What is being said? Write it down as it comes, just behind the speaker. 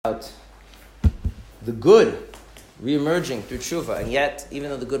About the good reemerging through Teshuvah, and yet,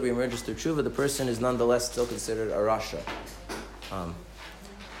 even though the good reemerges through Teshuvah, the person is nonetheless still considered a Rasha.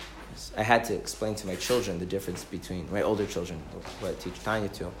 I had to explain to my children the difference between, my older children, who I teach Tanya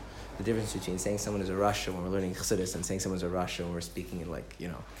to, the difference between saying someone is a Rasha when we're learning Chassidus and saying someone's a Rasha when we're speaking in like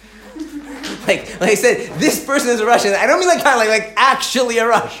I said, this person is a Rasha. I don't mean like actually a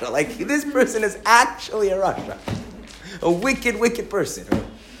Rasha. Like, this person is actually a Rasha. A wicked, wicked person, right?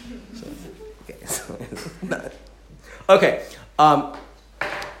 Okay.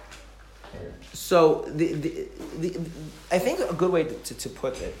 So the I think a good way to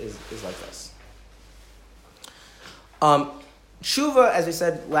put it is like this. Teshuvah, as we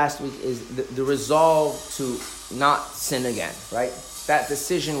said last week, is the resolve to not sin again, right? That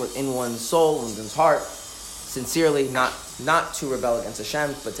decision within one's soul, one's heart, sincerely, not to rebel against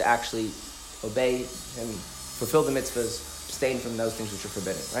Hashem, but to actually obey Him, fulfill the mitzvahs, abstain from those things which are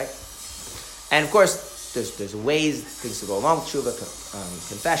forbidden, right? And of course, there's ways, things to go along with Teshuvah,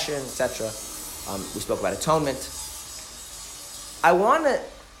 confession, etc. We spoke about atonement. I want to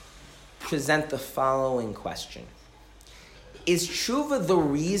present the following question. Is Teshuvah the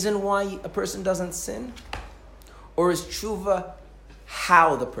reason why a person doesn't sin? Or is Teshuvah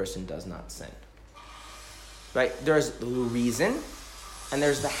how the person does not sin? Right? There's the reason and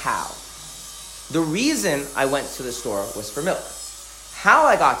there's the how. The reason I went to the store was for milk. How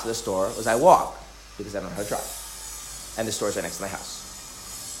I got to the store was I walked, because I don't know how to drive. And the store's right next to my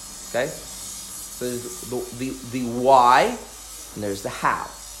house. Okay? So there's the why, and there's the how.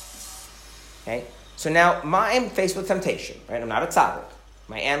 Okay? So now, I'm faced with temptation, right? I'm not a tzaddik.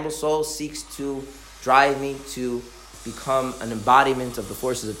 My animal soul seeks to drive me to become an embodiment of the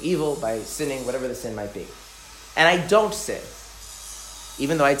forces of evil by sinning, whatever the sin might be. And I don't sin,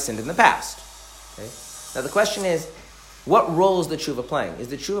 even though I'd sinned in the past. Okay? Now the question is, what role is the Teshuvah playing? Is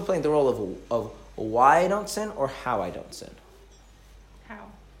the Teshuvah playing the role of why I don't sin or how I don't sin? How?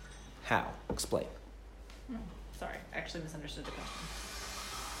 How? Explain. Sorry, I actually misunderstood the question.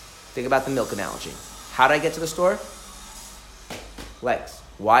 Think about the milk analogy. How did I get to the store? Legs.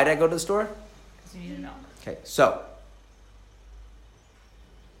 Why did I go to the store? Because you needed milk. Okay, so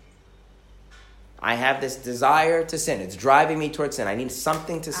I have this desire to sin. It's driving me towards sin. I need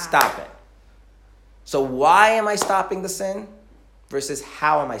something to stop it. So why am I stopping the sin versus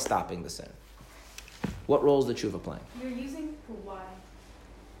how am I stopping the sin? What role is the Teshuvah playing? You're using the why.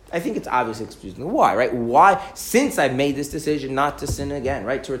 I think it's obviously using the why, right? Why? Since I've made this decision not to sin again,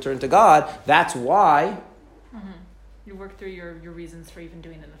 right? To return to God, that's why. Mm-hmm. You work through your reasons for even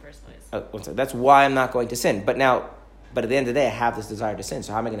doing it in the first place. That's why I'm not going to sin. But at the end of the day, I have this desire to sin.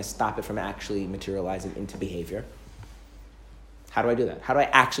 So how am I going to stop it from actually materializing into behavior? How do I do that? How do I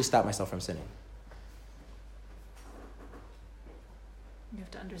actually stop myself from sinning? You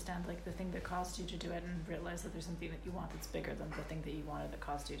have to understand the thing that caused you to do it and realize that there's something that you want that's bigger than the thing that you wanted that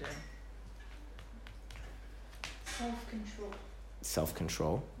caused you to. Self-control.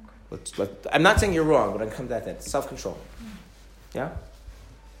 Self-control. Okay. I'm not saying you're wrong, but I'm coming to that. Self-control. Yeah?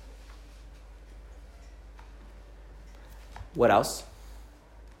 What else?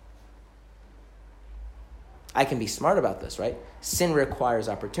 I can be smart about this, right? Sin requires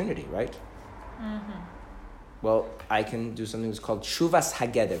opportunity, right? Mm-hmm. Well, I can do something that's called Teshuvas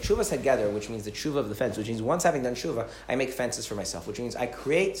Hageder. Teshuvas Hageder, which means the Teshuvah of the fence, which means once having done Teshuvah, I make fences for myself, which means I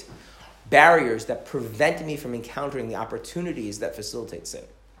create barriers that prevent me from encountering the opportunities that facilitate sin,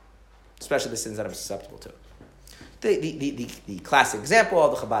 especially the sins that I'm susceptible to. The classic example all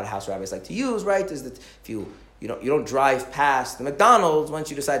the Chabad house rabbis like to use, right, is that if you don't drive past the McDonald's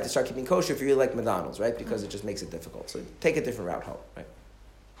once you decide to start keeping kosher if you really like McDonald's, right, because it just makes it difficult. So take a different route home, right?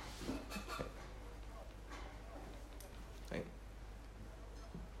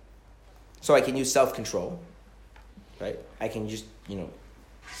 So I can use self-control, right? I can just,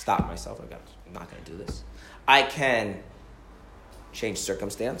 stop myself. I'm not going to do this. I can change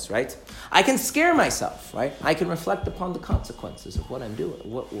circumstance, right? I can scare myself, right? I can reflect upon the consequences of what I'm doing,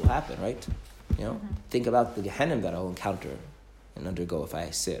 what will happen, right? Think about the Gehenna that I'll encounter and undergo if I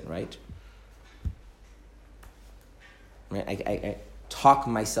sin, right? Right? I talk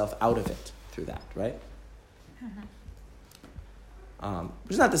myself out of it through that, right? Mm-hmm.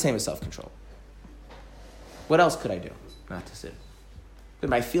 Which is not the same as self-control. What else could I do not to sin?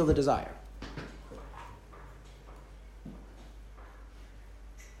 But I feel the desire.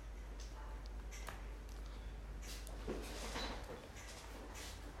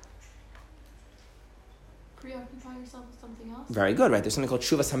 Preoccupy yourself with something else? Very good, right? There's something called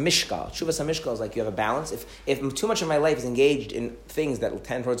Teshuvas HaMishkal. Teshuvas HaMishkal is like you have a balance. If too much of my life is engaged in things that will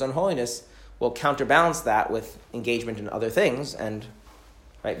tend towards unholiness, will counterbalance that with engagement in other things, and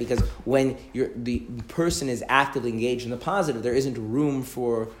right? Because when the person is actively engaged in the positive, there isn't room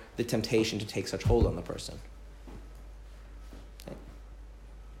for the temptation to take such hold on the person. Okay.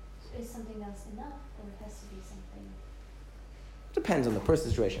 So is something else enough, or it has to be something? Depends on the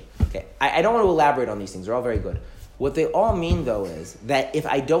person's situation. Okay, I don't want to elaborate on these things. They're all very good. What they all mean, though, is that if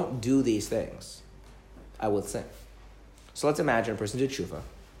I don't do these things, I will sin. So let's imagine a person did Teshuvah,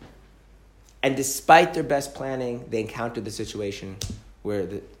 and despite their best planning, they encountered the situation where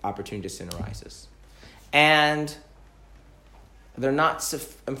the opportunity to sin arises. And they're not,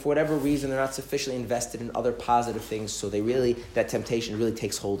 and for whatever reason, they're not sufficiently invested in other positive things, so that temptation really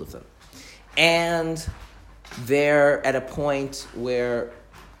takes hold of them. And they're at a point where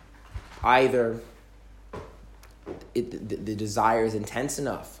either the desire is intense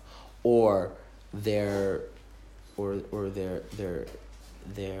enough, or their what's the word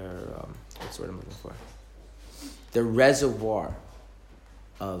I'm looking for? Their reservoir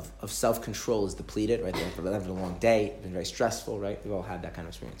of self-control is depleted, right? They've had a long day, been very stressful, right? We've all had that kind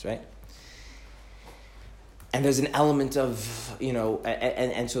of experience, right? And there's an element of,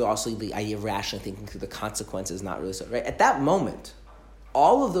 and so also the idea of rationally thinking through the consequences, not really so, right? At that moment,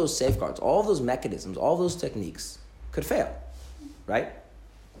 all of those safeguards, all of those mechanisms, all those techniques could fail, right?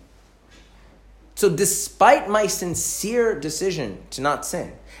 So despite my sincere decision to not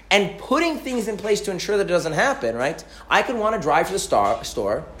sin and putting things in place to ensure that it doesn't happen, right? I could want to drive to the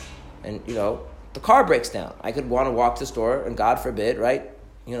store and, the car breaks down. I could want to walk to the store and God forbid, right?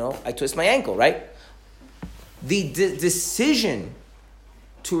 I twist my ankle, right? The decision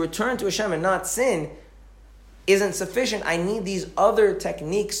to return to Hashem and not sin isn't sufficient. I need these other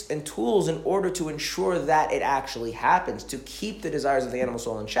techniques and tools in order to ensure that it actually happens, to keep the desires of the animal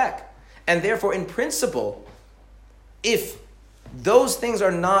soul in check. And therefore, in principle, if those things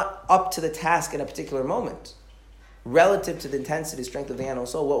are not up to the task in a particular moment, relative to the intensity, strength of the animal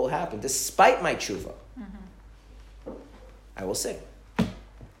soul, what will happen? Despite my teshuvah, I will sin.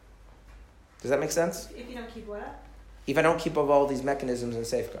 Does that make sense? If you don't keep what up? If I don't keep up all these mechanisms and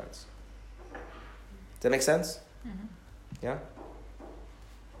safeguards. Does that make sense? Mm-hmm. Yeah?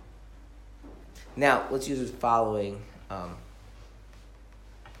 Now, let's use the following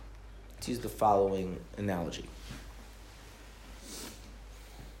analogy.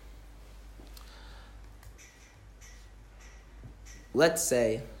 Let's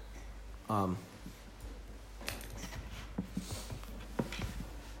say a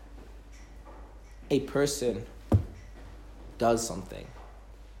person does something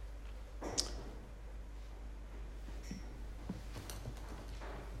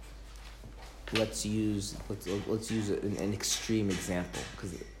let's use an extreme example,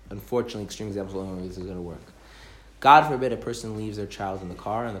 because unfortunately extreme examples are the only way this is going to work. God forbid a person leaves their child in the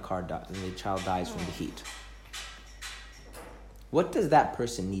car and the child dies from the heat. What does that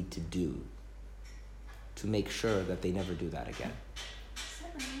person need to do to make sure that they never do that again?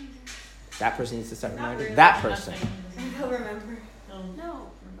 That person needs to set reminders. Really. That person. They'll remember.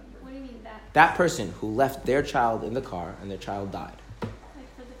 No. What do you mean that? That person who left their child in the car and their child died.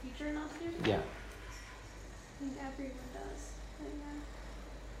 Like for the future, not the future? Yeah. I think everyone does.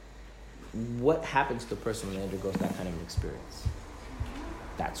 What happens to the person when they undergoes that kind of an experience?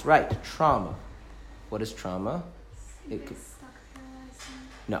 That's right, trauma. What is trauma? It could, Stuck paralyzed.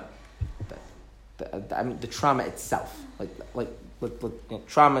 no, the trauma itself.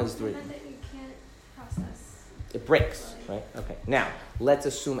 Trauma is the. That you can't process. It breaks, right? Okay. Now let's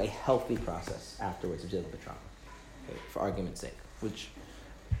assume a healthy process afterwards of dealing with the trauma, okay, for argument's sake. Which,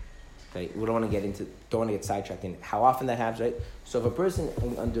 okay, we don't want to get sidetracked in how often that happens, right? So if a person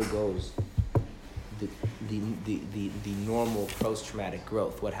undergoes the normal post-traumatic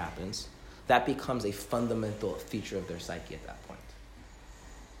growth, what happens? That becomes a fundamental feature of their psyche at that point.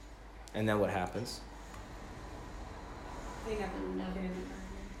 And then what happens? They never know.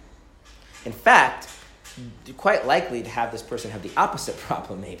 In fact, quite likely to have this person have the opposite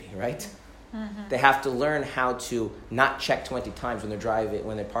problem, maybe, right? Mm-hmm. They have to learn how to not check 20 times when they're driving,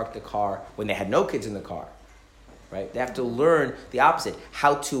 when they park the car, when they had no kids in the car, right? They have to learn the opposite,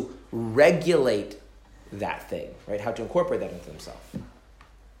 how to regulate that thing, right? How to incorporate that into themselves.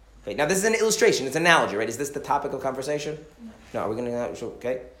 Okay, now this is an illustration, it's an analogy, right? Is this the topic of conversation? No, are we going to,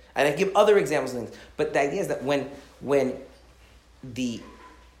 okay? And I give other examples of things, but the idea is that when the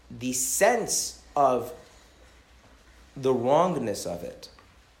sense of the wrongness of it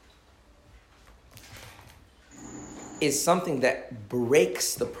is something that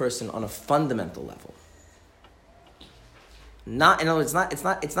breaks the person on a fundamental level. In other words,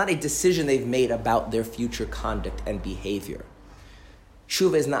 it's not a decision they've made about their future conduct and behavior.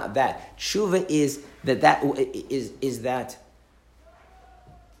 Teshuvah is not that. Teshuvah is that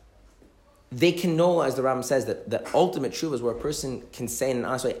they can know, as the Rambam says, that the ultimate Teshuvah is where a person can say in an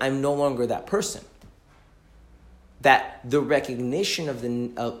honest way, I'm no longer that person. That the recognition of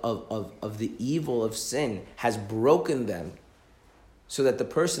the evil of sin has broken them, so that the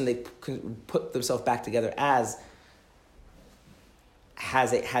person they can put themselves back together as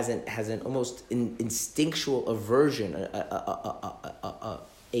has an almost instinctual aversion, a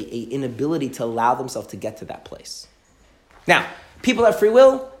inability to allow themselves to get to that place. Now, people have free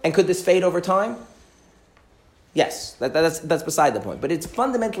will, and could this fade over time? Yes, that's beside the point. But it's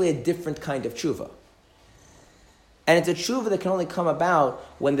fundamentally a different kind of tshuva. And it's a tshuva that can only come about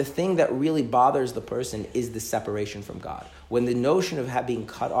when the thing that really bothers the person is the separation from God. When the notion of being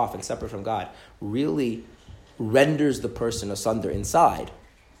cut off and separate from God really renders the person asunder inside,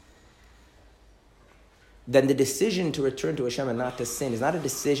 then the decision to return to Hashem and not to sin is not a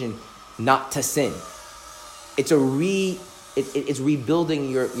decision not to sin. It's it's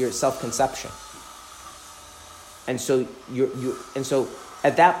rebuilding your self-conception. And so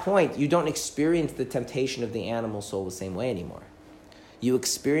at that point, you don't experience the temptation of the animal soul the same way anymore. You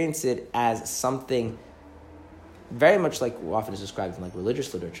experience it as something very much like often is described in like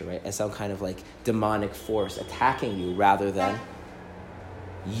religious literature, right? As some kind of like demonic force attacking you rather than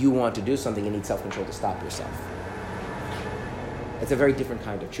you want to do something and need self-control to stop yourself. It's a very different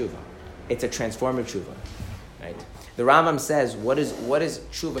kind of tshuva. It's a transformative tshuva, right? The Rambam says, what is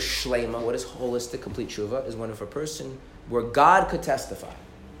tshuva shlema, what is holistic, complete tshuva, is when if a person, where God could testify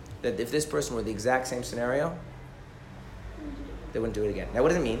that if this person were the exact same scenario, they wouldn't do it again. Now, what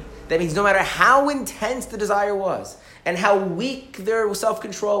does it mean? That means no matter how intense the desire was, and how weak their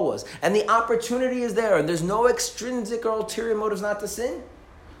self-control was, and the opportunity is there, and there's no extrinsic or ulterior motives not to sin,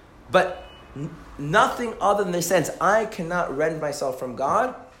 but nothing other than the sense, I cannot rend myself from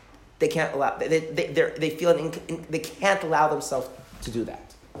God, they can't allow. They feel they can't allow themselves to do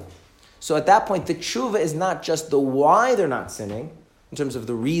that. So at that point, the tshuva is not just the why they're not sinning, in terms of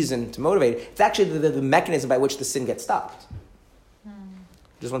the reason to motivate it. It's actually the mechanism by which the sin gets stopped.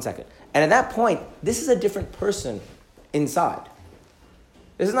 Just 1 second. And at that point, this is a different person inside.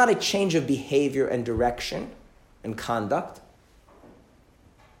 This is not a change of behavior and direction and conduct.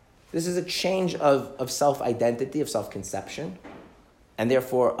 This is a change of self-identity, of self-conception, and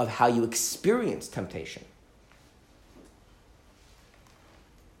therefore of how you experience temptation.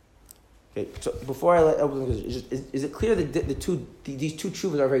 Okay, so before I is it clear that these two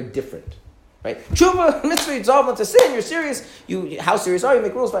tshuvas are very different? Right? Tshuva, mitzvah, yitzavah, to sin, you're serious. How serious are you?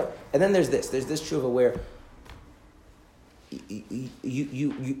 Make rules, fine. And then there's this tshuva where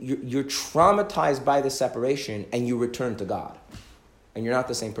you're traumatized by the separation and you return to God. And you're not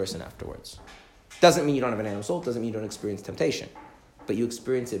the same person afterwards. Doesn't mean you don't have an animal soul, doesn't mean you don't experience temptation. But you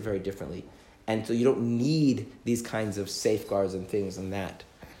experience it very differently. And so you don't need these kinds of safeguards and things and that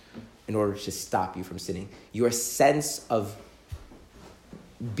in order to stop you from sinning. Your sense of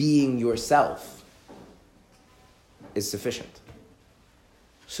being yourself is sufficient.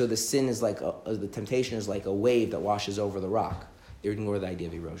 So the sin is like, the temptation is like a wave that washes over the rock. You ignore the idea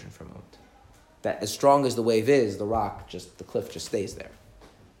of erosion for a moment. That as strong as the wave is, the cliff just stays there.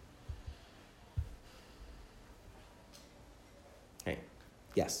 Okay.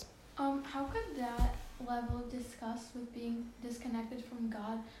 Yes? How could that level of disgust with being disconnected from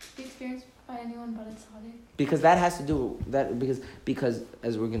God be experienced by anyone but a tzaddik? Because that has to do with that. Because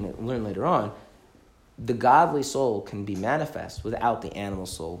as we're going to learn later on, the godly soul can be manifest without the animal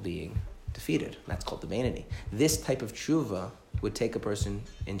soul being defeated. That's called the Beinoni. This type of tshuva would take a person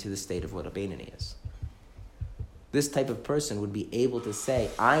into the state of what a Beinoni is. This type of person would be able to say,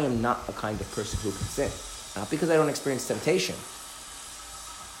 I am not the kind of person who can sin. Not because I don't experience temptation.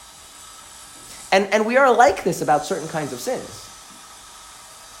 And we are like this about certain kinds of sins.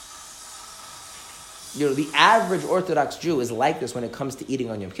 The average Orthodox Jew is like this when it comes to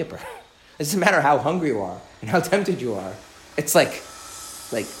eating on Yom Kippur. It doesn't matter how hungry you are and how tempted you are. It's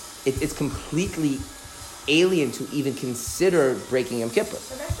it's completely alien to even consider breaking Yom Kippur.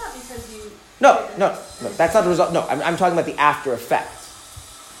 But that's not because you... No, that's not the result. No, I'm talking about the after effect.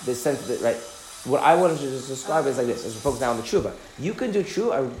 The sense that, right? What I wanted to just describe is like this, as we focus now on the tshuva. You can do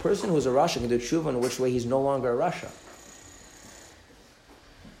tshuva, a person who is a Rasha can do tshuva in which way he's no longer a Rasha.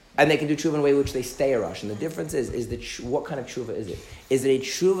 And they can do tshuva in a way in which they stay a Rasha. And the difference is what kind of tshuva is it? Is it a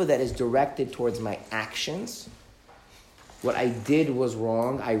tshuva that is directed towards my actions? What I did was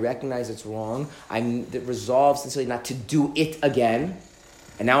wrong. I recognize it's wrong. I'm resolved sincerely not to do it again.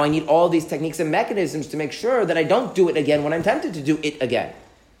 And now I need all these techniques and mechanisms to make sure that I don't do it again when I'm tempted to do it again.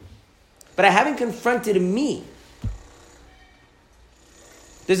 But I haven't confronted me.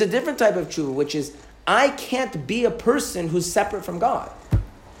 There's a different type of tshuva, which is, I can't be a person who's separate from God.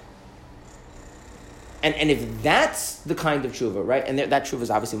 And if that's the kind of tshuva, right, and that tshuva is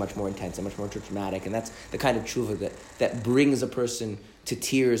obviously much more intense and much more dramatic, and that's the kind of tshuva that brings a person to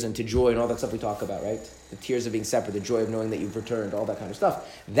tears and to joy and all that stuff we talk about, right? The tears of being separate, the joy of knowing that you've returned, all that kind of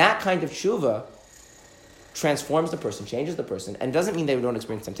stuff. That kind of tshuva transforms the person, changes the person, and doesn't mean they don't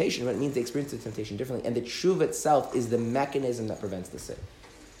experience temptation, but it means they experience the temptation differently. And the tshuva itself is the mechanism that prevents the sin.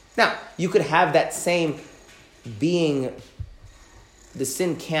 Now, you could have that same being, the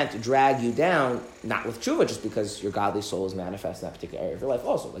sin can't drag you down, not with tshuva, just because your godly soul is manifest in that particular area of your life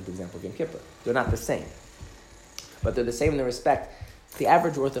also, like the example of Yom Kippur. They're not the same. But they're the same in the respect, the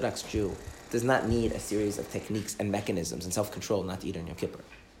average Orthodox Jew does not need a series of techniques and mechanisms and self-control not to eat on Yom Kippur.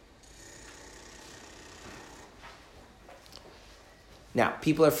 Now,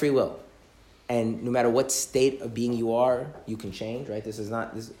 people have free will. And no matter what state of being you are, you can change, right?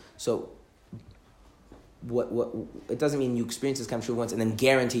 So what it doesn't mean you experience this kind of tshuva once and then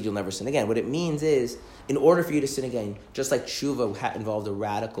guaranteed you'll never sin again. What it means is, in order for you to sin again, just like tshuva involved a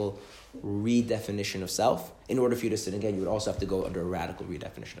radical redefinition of self, in order for you to sin again, you would also have to go under a radical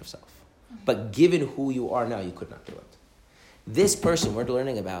redefinition of self. But given who you are now, you could not do it. This person we're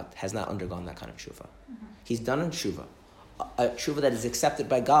learning about has not undergone that kind of tshuva. He's done a tshuva that is accepted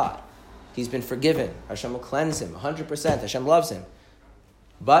by God. He's been forgiven. Hashem will cleanse him 100%. Hashem loves him.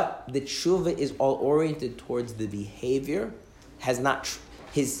 But the tshuva is all oriented towards the behavior,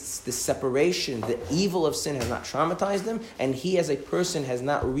 the separation, the evil of sin has not traumatized him, and he as a person has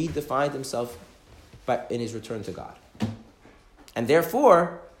not redefined himself in his return to God. And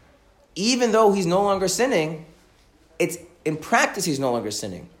therefore, even though he's no longer sinning, it's in practice he's no longer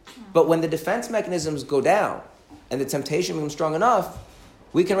sinning. But when the defense mechanisms go down and the temptation becomes strong enough,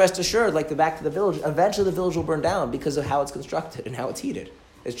 we can rest assured, like the back to the village, eventually the village will burn down because of how it's constructed and how it's heated.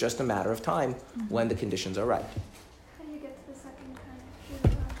 It's just a matter of time when the conditions are right. How do you get to the second kind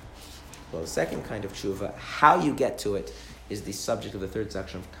of tshuva? Well, the second kind of tshuva, how you get to it, is the subject of the third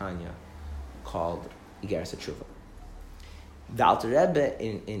section of Tanya, called Igeres HaTshuva. The Alter Rebbe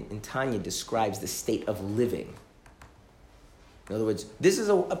in Tanya describes the state of living. In other words, this is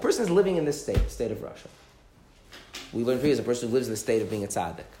a person is living in this state of Russia. We learn previously, a person who lives in the state of being a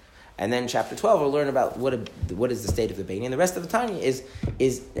tzaddik. And then chapter 12, we'll learn about what is the state of the Beinoni. And the rest of the Tanya is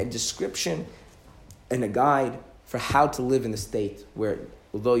a description and a guide for how to live in the state where,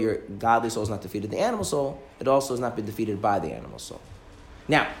 although your godly soul is not defeated the animal soul, it also has not been defeated by the animal soul.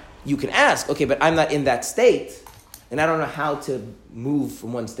 Now, you can ask, okay, but I'm not in that state, and I don't know how to move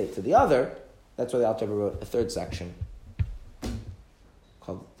from one state to the other. That's why the Alter Rebbe wrote a third section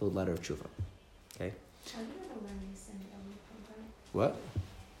called the Letter of Teshuvah. Okay? I didn't learn this in the other program. What?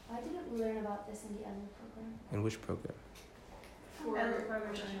 I didn't learn about this in the other program. In which program?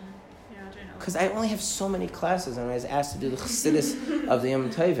 Because Because I only have so many classes, and I was asked to do the Chassidus of the Yom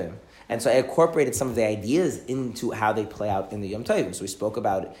Tovim. And so I incorporated some of the ideas into how they play out in the Yom Tovim. So we spoke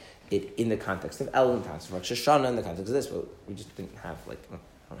about it in the context of El, in the context of Rosh Hashanah, in the context of this, but we just didn't have, I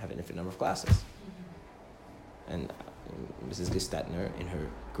don't have an infinite number of classes. And Mrs. Gestetner, in her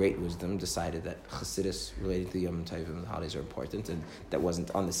great wisdom, decided that Chassidus related to the Yom Tovim, the holidays are important, and that wasn't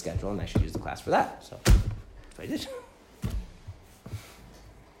on the schedule, and I should use the class for that. So I did.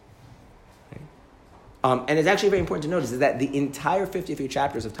 And it's actually very important to notice is that the entire 53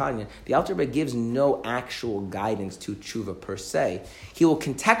 chapters of Tanya, the Alter Rebbe gives no actual guidance to tshuva per se. He will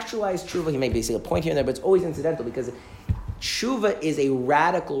contextualize tshuva. He may be saying a point here and there, but it's always incidental because tshuva is a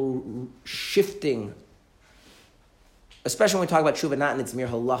radical shifting, especially when we talk about tshuva, not in its mere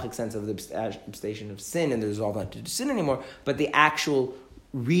halachic sense of the abstention of sin and the resolve not to do sin anymore, but the actual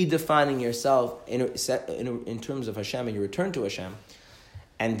redefining yourself in terms of Hashem and your return to Hashem.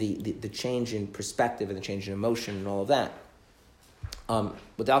 And the change in perspective and the change in emotion and all of that.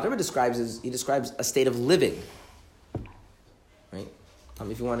 What the Alter Rebbe describes is, he describes a state of living. Right?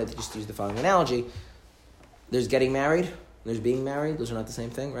 If you wanted to just use the following analogy, there's getting married, there's being married. Those are not the same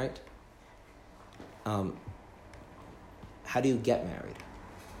thing, right? How do you get married?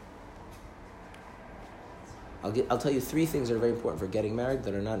 I'll tell you 3 things that are very important for getting married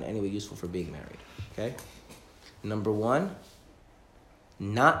that are not in any way useful for being married. Okay? Number 1,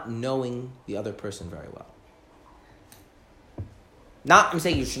 not knowing the other person very well. I'm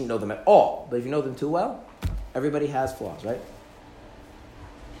saying you shouldn't know them at all, but if you know them too well, everybody has flaws, right?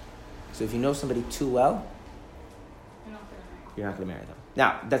 So if you know somebody too well, you're not going to marry them.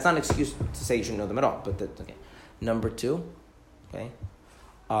 Now, that's not an excuse to say you shouldn't know them at all, but that's okay. Number 2, okay,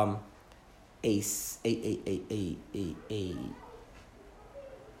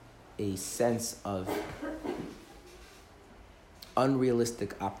 a sense of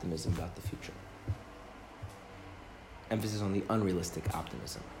unrealistic optimism about the future. Emphasis on the unrealistic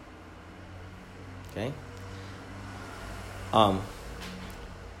optimism. Okay?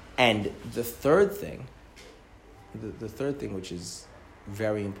 And the third thing, which is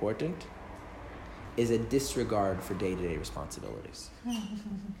very important, is a disregard for day-to-day responsibilities.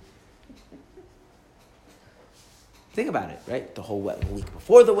 Think about it, right? The whole week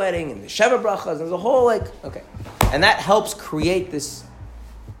before the wedding and the Sheva Brachas, and the whole okay. And that helps create this,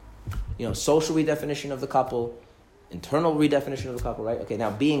 social redefinition of the couple, internal redefinition of the couple, right? Okay, now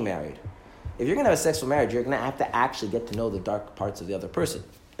being married. If you're going to have a successful marriage, you're going to have to actually get to know the dark parts of the other person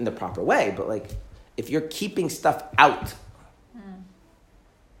in the proper way. But if you're keeping stuff out,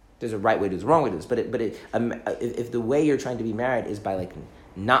 there's a right way to do this, a wrong way to do this. But if the way you're trying to be married is by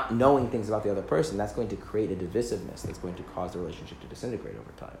not knowing things about the other person, that's going to create a divisiveness that's going to cause the relationship to disintegrate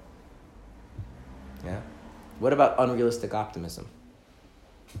over time. Yeah? What about unrealistic optimism?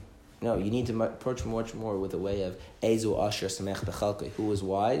 No, you need to approach much more with a way of Ezu Asher Samech Bechalke. Who is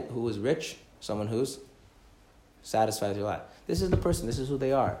wise? Who is rich? Someone who's satisfied with your life. This is the person. This is who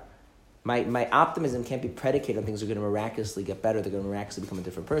they are. My optimism can't be predicated on things that are going to miraculously get better. They're going to miraculously become a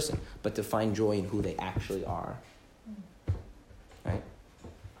different person. But to find joy in who they actually are. Right?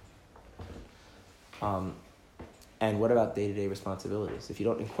 And what about day-to-day responsibilities? If you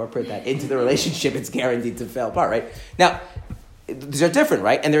don't incorporate that into the relationship, it's guaranteed to fail apart, right? Now, these are different,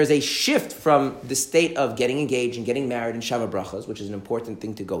 right? And there is a shift from the state of getting engaged and getting married in Sheva Brachas, which is an important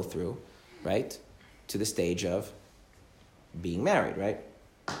thing to go through, right? To the stage of being married, right?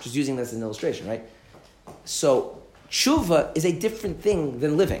 Just using this as an illustration, right? So, Teshuvah is a different thing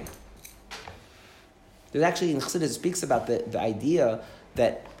than living. There's actually, in Chassidus, it speaks about the idea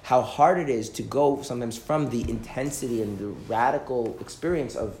that how hard it is to go sometimes from the intensity and the radical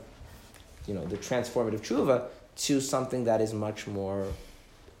experience of, the transformative Teshuvah to something that is much more,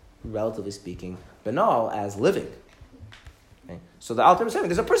 relatively speaking, banal as living. Okay? So the Alter is saying,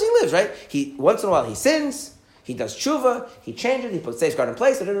 there's a person who lives, right? He once in a while he sins, he does Teshuvah, he changes, he puts safeguard in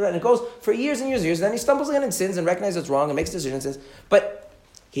place, and it goes for years and years and years, and then he stumbles again and sins and recognizes it's wrong and makes decisions and sins. But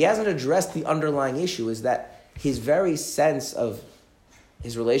he hasn't addressed the underlying issue, is that his very sense of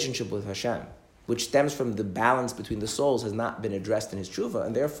his relationship with Hashem, which stems from the balance between the souls, has not been addressed in his Teshuvah,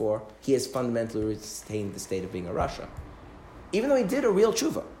 and therefore he has fundamentally retained the state of being a Rasha. Even though he did a real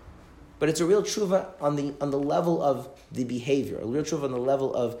Teshuvah. But it's a real Teshuvah on the level of the behavior, a real Teshuvah on the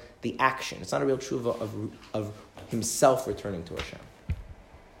level of the action. It's not a real Teshuvah of himself returning to Hashem.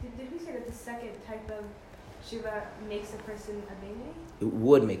 Did we say that the second type of Teshuvah makes a person a Beinoni? It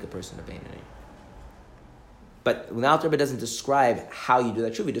would make a person a Beinoni. But when the Alter Rebbe doesn't describe how you do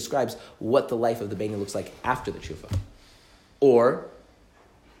that Teshuvah, he describes what the life of the Beinoni looks like after the Teshuvah. Or,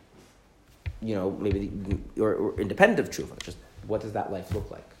 maybe, or independent of Teshuvah, just what does that life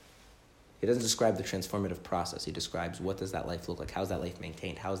look like? He doesn't describe the transformative process. He describes what does that life look like? How's that life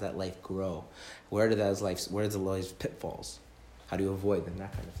maintained? How does that life grow? Where do the life's pitfalls? How do you avoid them?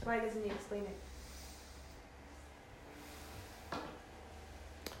 That kind of thing. Why doesn't he explain it?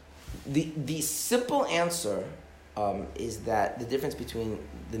 The simple answer is that the difference between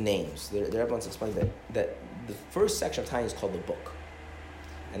the names. The Rebbe once explained that the first section of Tanya is called the book,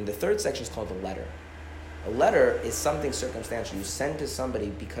 and the third section is called the letter. A letter is something circumstantial. You send to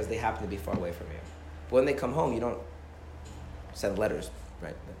somebody because they happen to be far away from you. But when they come home, you don't send letters,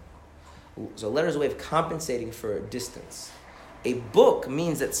 right? So a letter is a way of compensating for distance. A book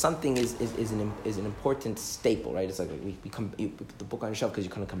means that something is an important staple, right? It's like you put the book on your shelf because you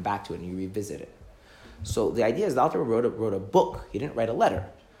kind of come back to it and you revisit it. So the idea is the Alter wrote a book. He didn't write a letter.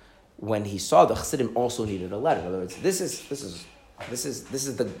 When he saw the Chassidim also needed a letter. In other words, this is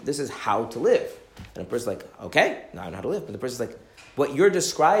how to live. And the person's like, okay, now I know how to live. But the person's like, what you're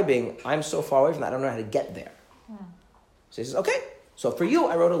describing, I'm so far away from that, I don't know how to get there. So he says, okay, so for you,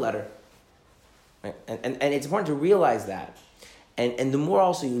 I wrote a letter. Right? And it's important to realize that. And the more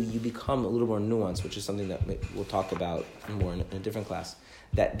also you become a little more nuanced, which is something that we'll talk about more in a different class,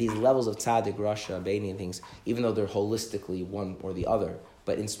 that these levels of tzaddik, rasha, beini, and things, even though they're holistically one or the other,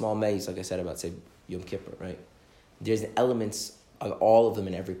 but in small ways, like I said about, say, Yom Kippur, right? There's elements of all of them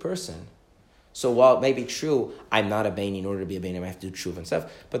in every person. So while it may be true, I'm not a beini, in order to be a beini, I have to do tshuva and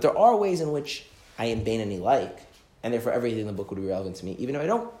stuff, but there are ways in which I am beini-like, and therefore everything in the book would be relevant to me, even if I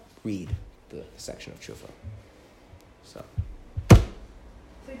don't read the section of tshuva. So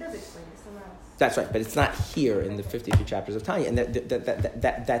he does explain it somewhere else. That's right, but it's not here in the 52 chapters of Tanya, and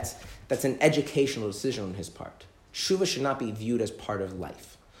that's an educational decision on his part. Teshuvah should not be viewed as part of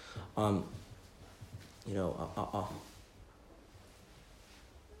life.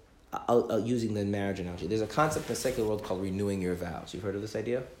 Using the marriage analogy, there's a concept in the secular world called renewing your vows. You've heard of this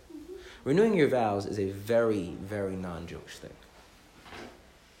idea? Mm-hmm. Renewing your vows is a very, very non-Jewish thing.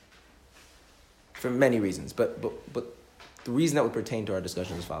 for many reasons. But the reason that would pertain to our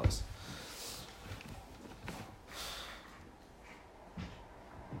discussion is as follows.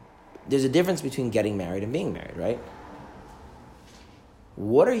 There's a difference between getting married and being married, right?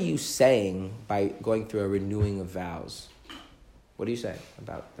 What are you saying by going through a renewing of vows? What do you say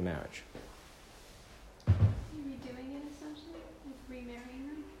about the marriage? Redoing it, essentially, like remarrying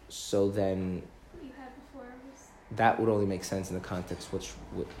them. So then, What you had before was that would only make sense in the context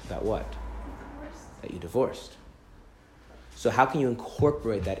that what? divorced. That you divorced. So how can you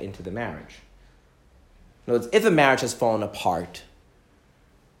incorporate that into the marriage? In other words, if a marriage has fallen apart,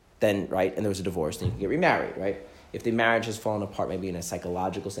 then, right, and there was a divorce, then you can get remarried, right? If the marriage has fallen apart, maybe in a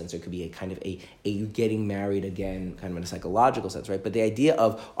psychological sense, there could be a kind of a you getting married again, kind of in a psychological sense, right? But the idea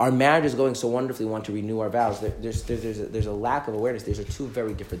of our marriage is going so wonderfully, we want to renew our vows, there's a lack of awareness. These are two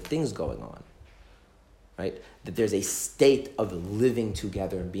very different things going on, right? That there's a state of living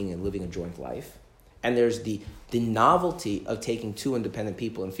together and living a joint life, and there's the novelty of taking two independent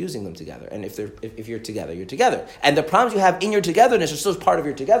people and fusing them together. And if you're together, you're together. And the problems you have in your togetherness are still part of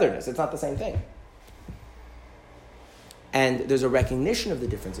your togetherness. It's not the same thing. And there's a recognition of the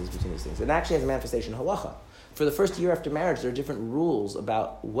differences between these things. It actually has a manifestation in halacha. For the first year after marriage, there are different rules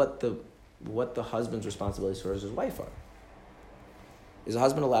about what the husband's responsibilities for his wife are. Is a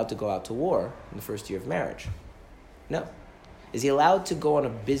husband allowed to go out to war in the first year of marriage? No. Is he allowed to go on a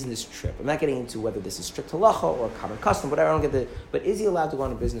business trip? I'm not getting into whether this is strict halacha or common custom, whatever, I don't get but is he allowed to go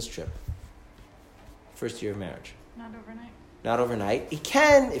on a business trip? First year of marriage. Not overnight. Not overnight. He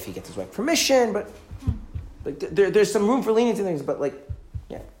can, if he gets his wife permission, but like there's some room for leniency and things, but like,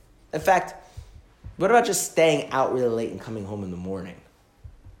 yeah. In fact, what about just staying out really late and coming home in the morning?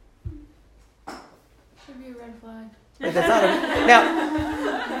 Should be a red flag. Right, that's not now,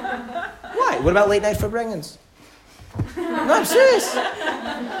 why? What about late night farbrengens? No, I'm serious.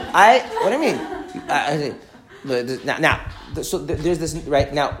 What do you mean? So there's this,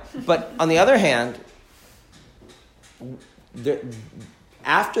 right? Now, but on the other hand,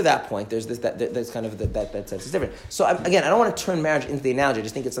 after that point, there's this, that's kind of that sense is different. So again, I don't want to turn marriage into the analogy. I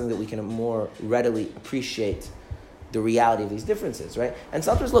just think it's something that we can more readily appreciate the reality of these differences, right? And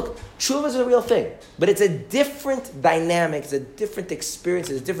sometimes, look, Teshuvah is a real thing, but it's a different dynamic, it's a different experience,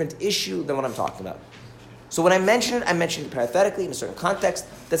 it's a different issue than what I'm talking about. So when I mention it parenthetically in a certain context.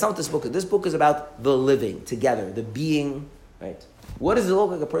 That's not what this book is. This book is about the living together, the being, right? What does it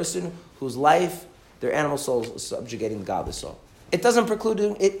look like a person whose life, their animal soul is subjugating the godless soul? It doesn't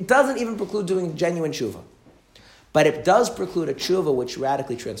even preclude doing genuine teshuvah. But it does preclude a teshuvah which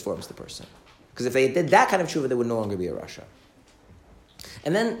radically transforms the person. Because if they did that kind of teshuvah, they would no longer be a rasha.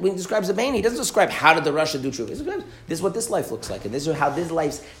 And then when he describes the Bain, he doesn't describe how did the rasha do teshuvah. He describes this is what this life looks like, and this is how this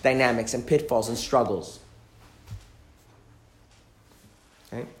life's dynamics and pitfalls and struggles.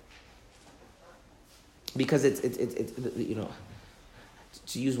 Okay? Because it's you know,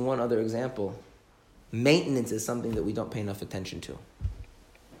 to use one other example, maintenance is something that we don't pay enough attention to.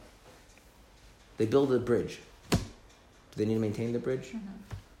 They build a bridge. Do they need to maintain the bridge? Mm-hmm.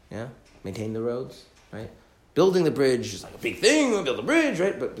 Yeah? Maintain the roads, right? Building the bridge is like a big thing, we build a bridge,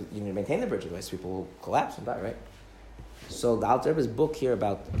 right? But you need to maintain the bridge, otherwise people will collapse and die, right? So the Alter Rebbe's book here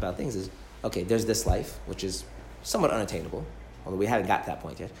about things is, okay, there's this life, which is somewhat unattainable, although we haven't got to that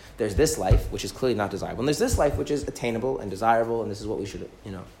point yet. There's this life, which is clearly not desirable. And there's this life, which is attainable and desirable, and this is what we should,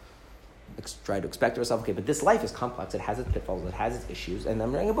 try to expect of ourselves. Okay, but this life is complex. It has its pitfalls. It has its issues. And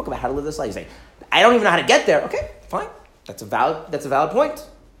I'm writing a book about how to live this life. You say, I don't even know how to get there. Okay, fine. That's a valid point.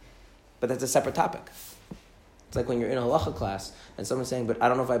 But that's a separate topic. It's like when you're in a halacha class and someone's saying, but I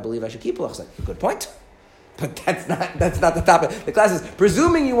don't know if I believe I should keep halacha. It's like, good point. But that's not the topic. The class is,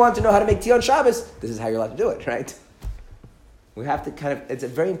 presuming you want to know how to make tea on Shabbos, this is how you're allowed to do it, right? We have to it's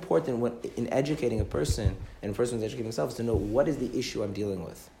very important in educating a person, and a person who's educating themselves, to know what is the issue I'm dealing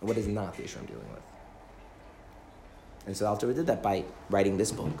with, and what is not the issue I'm dealing with. And so Alter Rebbe did that by writing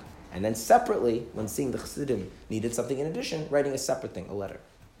this book. And then separately, when seeing the Chassidim needed something in addition, writing a separate thing, a letter.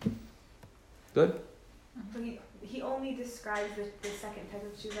 Good? But he only describes the second type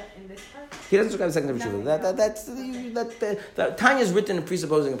of teshuvah in this part? He doesn't describe the second type of teshuvah. Tanya's written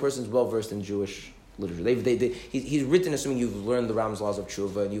presupposing a person's well-versed in Jewish literature. He's written assuming you've learned the Rambam's laws of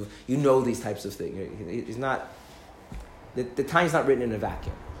Teshuvah and you know these types of things. He's not. The Tanya's not written in a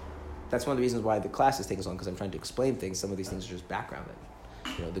vacuum. That's one of the reasons why the class is taking so long, because I'm trying to explain things. Some of these things are just backgrounded.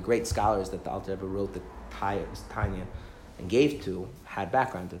 The great scholars that the Alter Rebbe wrote the Tanya and gave to had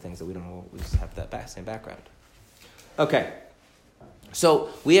background to things that we don't know. We just have that same background. Okay, so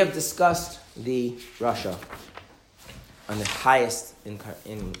we have discussed the rasha on the highest in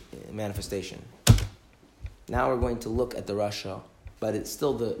manifestation. Now we're going to look at the rasha but it's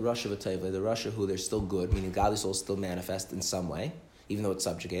still the Rasha V'Tevle, the Rasha who they're still good, meaning godly souls still manifest in some way, even though it's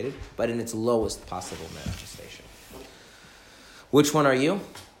subjugated, but in its lowest possible manifestation. Which one are you?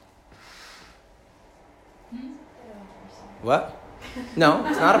 What? No,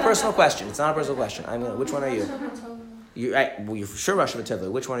 it's not a personal question. It's not a personal question. Which one are you? You're for sure Rasha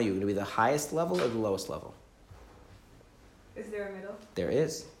V'Tevle. Which one are you? Going to be the highest level or the lowest level? Is there a middle? There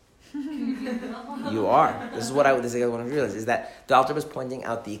is. You are. This is what I want to realize, is that the Alter is pointing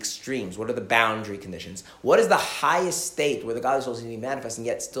out the extremes. What are the boundary conditions? What is the highest state where the godly soul is going to be manifest and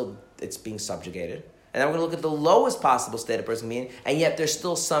yet still it's being subjugated? And then we're going to look at the lowest possible state a person can be in, and yet there's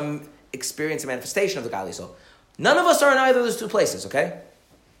still some experience and manifestation of the godly soul. None of us are in either of those two places, okay?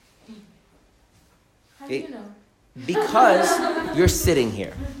 How do you know? Because you're sitting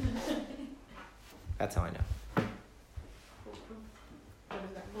here. That's how I know.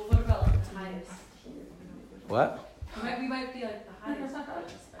 Well, what about like the highest? What? We might be like the highest.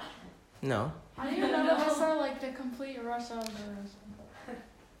 No. How do you know that us are like the complete Russia of the Russia?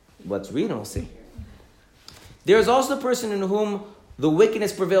 Let's read and we'll see. There is also the person in whom the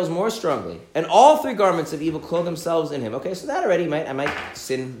wickedness prevails more strongly, and all three garments of evil clothe themselves in him. Okay, so that already I might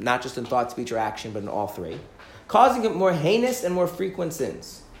sin not just in thought, speech, or action, but in all three, causing it more heinous and more frequent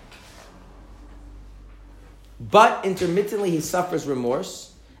sins. But intermittently he suffers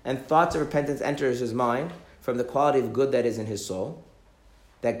remorse, and thoughts of repentance enters his mind from the quality of good that is in his soul,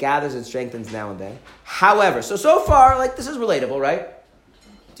 that gathers and strengthens now and then. However, so far, like this is relatable, right?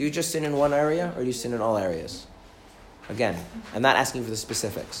 Do you just sin in one area, or do you sin in all areas? Again, I'm not asking for the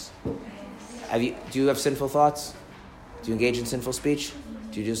specifics. Do you have sinful thoughts? Do you engage in sinful speech?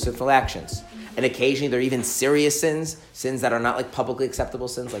 Do you do sinful actions? And occasionally there are even serious sins that are not like publicly acceptable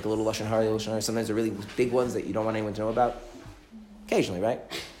sins, like a little Lashon Hara, sometimes they're really big ones that you don't want anyone to know about. Occasionally, right?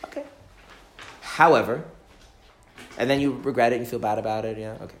 Okay. However, and then you regret it, you feel bad about it,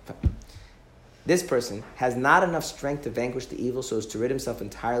 yeah? Okay, fine. This person has not enough strength to vanquish the evil so as to rid himself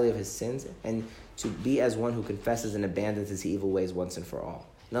entirely of his sins and to be as one who confesses and abandons his evil ways once and for all.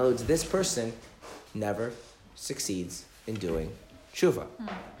 In other words, this person never succeeds in doing Teshuvah.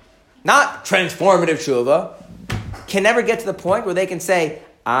 Not transformative Teshuvah. Can never get to the point where they can say,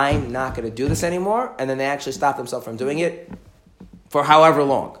 I'm not going to do this anymore, and then they actually stop themselves from doing it for however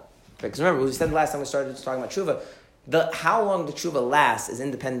long. Because remember, we said the last time we started talking about Teshuvah, how long the Teshuvah lasts is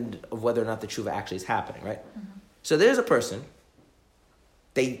independent of whether or not the Teshuvah actually is happening, right? Mm-hmm. So there's a person,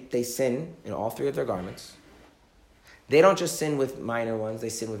 they sin in all three of their garments. They don't just sin with minor ones, they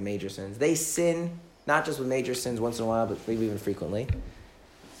sin with major sins. They sin not just with major sins once in a while, but maybe even frequently.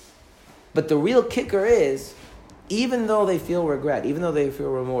 But the real kicker is, even though they feel regret, even though they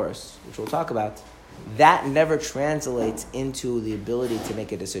feel remorse, which we'll talk about, that never translates into the ability to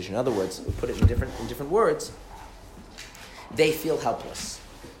make a decision. In other words, we put it in different words, they feel helpless.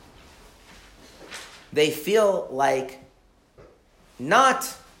 They feel like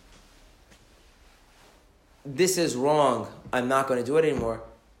not, this is wrong, I'm not going to do it anymore.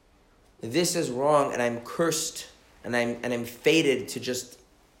 This is wrong, and I'm cursed, and I'm fated to just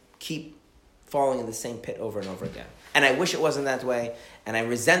keep falling in the same pit over and over again. And I wish it wasn't that way, and I'm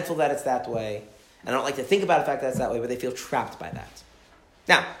resentful that it's that way, and I don't like to think about the fact that it's that way, but they feel trapped by that.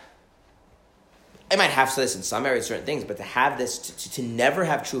 Now, I might have this in some areas, certain things, but to have this, to never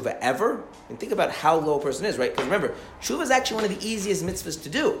have Teshuvah ever, and think about how low a person is, right? Because remember, Teshuvah is actually one of the easiest mitzvahs to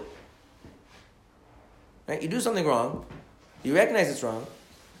do. Right? You do something wrong, you recognize it's wrong,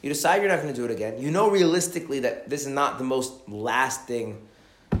 you decide you're not going to do it again, you know realistically that this is not the most lasting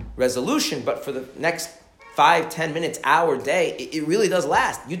resolution, but for the next 5, 10 minutes, hour, day, it really does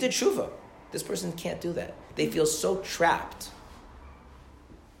last. You did Teshuvah. This person can't do that. They feel so trapped.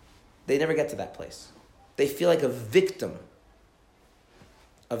 They never get to that place. They feel like a victim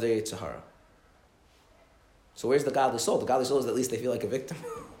of their Yetzer Hara. So where's the godly soul? The godly soul is at least they feel like a victim.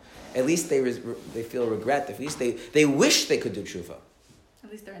 At least they feel regret. At least they wish they could do Teshuvah.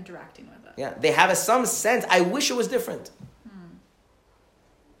 At least they're interacting with it. Yeah, they have some sense, I wish it was different.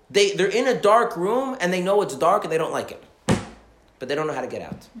 They're in a dark room and they know it's dark and they don't like it. But they don't know how to get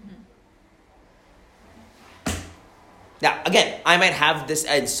out. Now, again, I might have this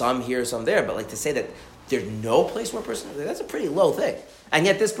and some here, some there, but like to say that there's no place where a person, that's a pretty low thing. And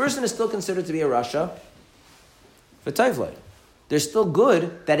yet this person is still considered to be a Rasha V'Tevle. They're still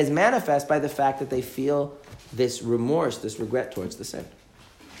good that is manifest by the fact that they feel this remorse, this regret towards the sin.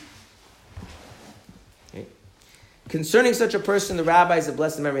 Okay. Concerning such a person, the rabbis of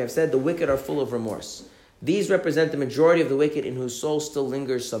blessed memory have said, the wicked are full of remorse. These represent the majority of the wicked in whose soul still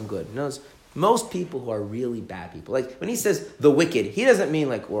lingers some good. Notice, most people who are really bad people, like when he says the wicked, he doesn't mean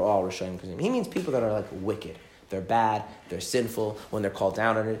like we're all Rishayim. He means people that are like wicked. They're bad, they're sinful. When they're called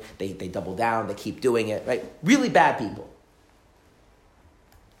down on it, they double down, they keep doing it, right? Really bad people.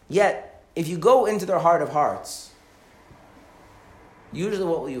 Yet, if you go into their heart of hearts, usually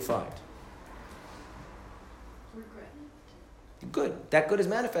what will you find? Good. That good is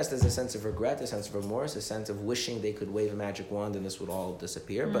manifest as a sense of regret, a sense of remorse, a sense of wishing they could wave a magic wand and this would all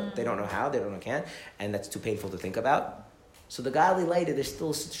disappear, but they don't know how, they don't know can, and that's too painful to think about. So the godly light, it is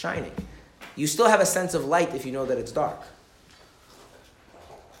still shining. You still have a sense of light if you know that it's dark.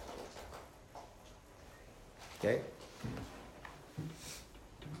 Okay?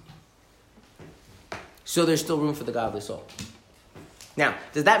 So there's still room for the godly soul. Now,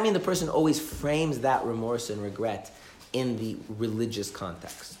 does that mean the person always frames that remorse and regret in the religious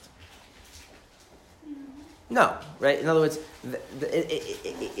context? No, right? In other words,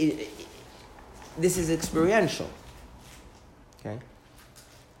 this is experiential. Okay.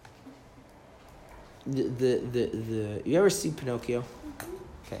 You ever see Pinocchio?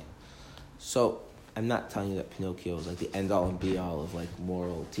 Okay. So I'm not telling you that Pinocchio is like the end all and be all of like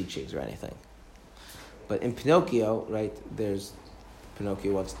moral teachings or anything. But in Pinocchio, right? There's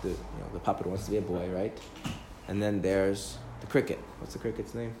Pinocchio wants to, the puppet wants to be a boy, right? And then there's the cricket. What's the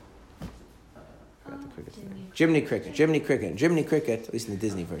cricket's name? I forgot the cricket's name. Jiminy Cricket. Jiminy Cricket, at least in the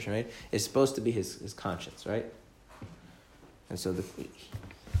Disney version, right, is supposed to be his conscience, right? And so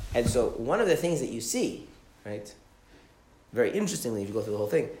one of the things that you see, right, very interestingly, if you go through the whole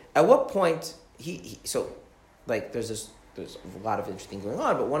thing, at what point there's a lot of interesting going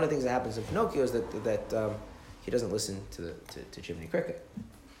on, but one of the things that happens in Pinocchio is that he doesn't listen to Jiminy Cricket.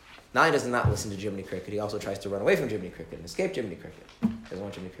 Not only does he not listen to Jiminy Cricket, he also tries to run away from Jiminy Cricket and escape Jiminy Cricket. He doesn't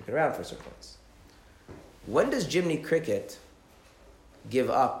want Jiminy Cricket around for certain points. When does Jiminy Cricket give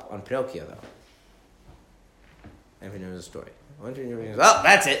up on Pinocchio, though? Everyone knows the story. When Jiminy goes, oh,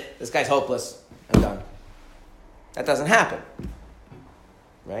 that's it. This guy's hopeless. I'm done. That doesn't happen.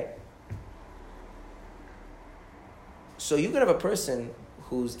 Right? So you could have a person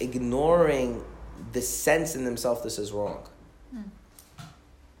who's ignoring the sense in themselves this is wrong.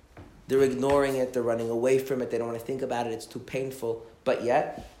 They're ignoring it, they're running away from it, they don't want to think about it, it's too painful. But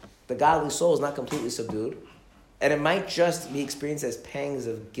yet, the godly soul is not completely subdued. And it might just be experienced as pangs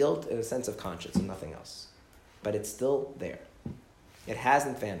of guilt and a sense of conscience and nothing else. But it's still there. It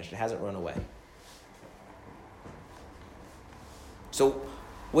hasn't vanished, it hasn't run away. So,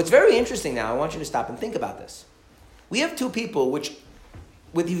 what's very interesting now, I want you to stop and think about this. We have two people which,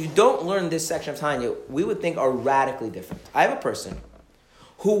 if you don't learn this section of Tanya, we would think are radically different. I have a person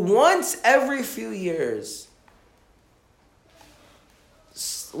who once every few years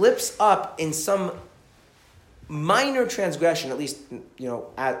slips up in some minor transgression, at least,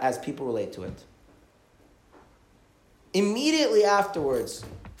 as people relate to it. Immediately afterwards,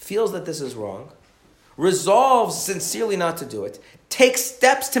 feels that this is wrong, resolves sincerely not to do it, takes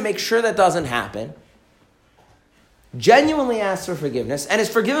steps to make sure that doesn't happen, genuinely asks for forgiveness, and is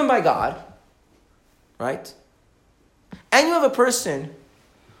forgiven by God, right? And you have a person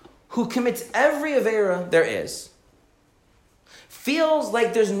who commits every avera there is, feels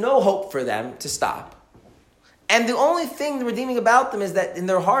like there's no hope for them to stop, and the only thing redeeming about them is that in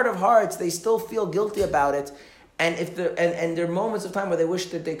their heart of hearts, they still feel guilty about it, and there are moments of time where they wish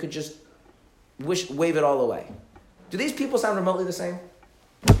that they could just wave it all away. Do these people sound remotely the same?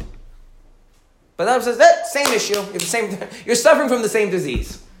 But that says, same issue. You're suffering from the same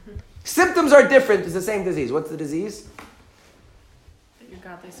disease. Symptoms are different. It's the same disease. What's the disease? That your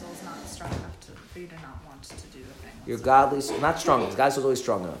godly soul is not strong enough for you to not want to do the thing. Your godly soul, not strong enough. The godly soul is always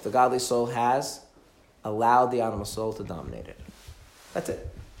strong enough. The godly soul has allowed the animal soul to dominate it. That's it.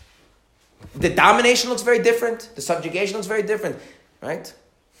 The domination looks very different. The subjugation looks very different, right?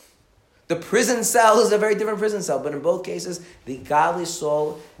 The prison cell is a very different prison cell, but in both cases, the godly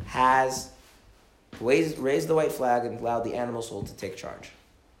soul has raised the white flag and allowed the animal soul to take charge.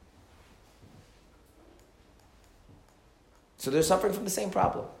 So they're suffering from the same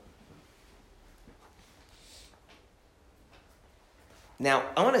problem. Now,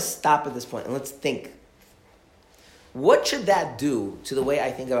 I want to stop at this point and let's think. What should that do to the way I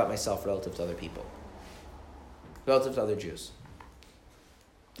think about myself relative to other people? Relative to other Jews?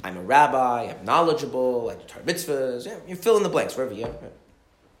 I'm a rabbi, I'm knowledgeable, I do Torah mitzvahs, you fill in the blanks wherever you are.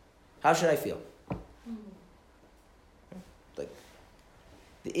 How should I feel?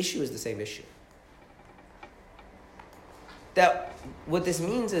 The issue is the same issue. That what this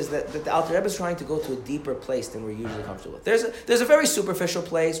means is that the Alter Rebbe is trying to go to a deeper place than we're usually comfortable with. There's a very superficial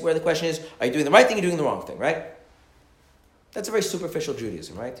place where the question is, are you doing the right thing or doing the wrong thing, right? That's a very superficial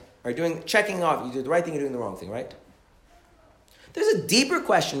Judaism, right? Are you checking off, you do the right thing or doing the wrong thing, right? There's a deeper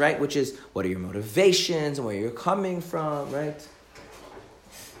question, right? Which is, what are your motivations and where you're coming from, right?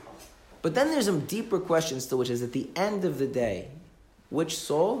 But then there's some deeper questions still, which is at the end of the day, which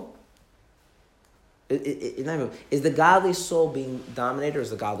soul? Is the godly soul being dominated or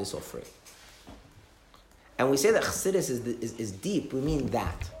is the godly soul free? And we say that Chassidus is deep, we mean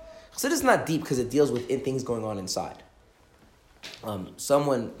that. Chassidus is not deep because it deals with things going on inside. I'll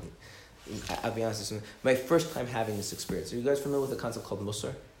be honest, this is my first time having this experience. Are you guys familiar with a concept called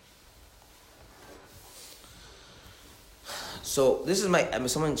Musar? So this is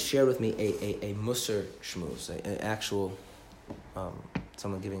someone shared with me a Musar shmooze, an actual,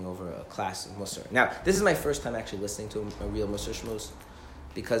 someone giving over a class of Musar. Now, this is my first time actually listening to a real Musar shmooze,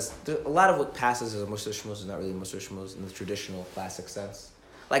 because a lot of what passes as a Musar shmooze is not really a Musar shmooze in the traditional classic sense.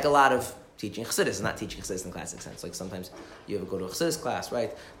 Like a lot of teaching Chassidus is not teaching Chassidus in the classic sense. Like sometimes you ever go to a Chassidus class,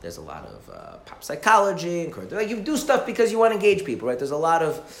 right? There's a lot of pop psychology, and like you do stuff because you want to engage people, right? There's a lot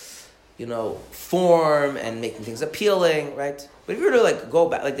of, form and making things appealing, right? But if you were to like go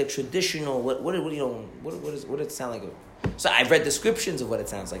back, like the traditional, what does it sound like? So I've read descriptions of what it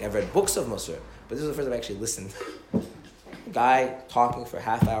sounds like. I've read books of Musar, but this is the first time I actually listened. A guy talking for a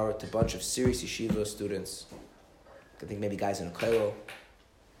half hour to a bunch of serious yeshiva students. I think maybe guys in a kollel,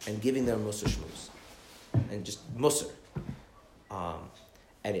 and giving them Musar shmooze, and just Musar.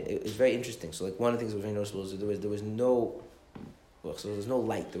 And it was very interesting. So like one of the things that was very noticeable is that there was no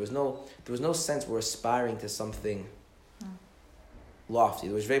light. There was no sense we're aspiring to something lofty.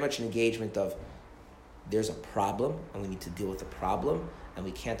 There was very much an engagement of there's a problem and we need to deal with the problem, and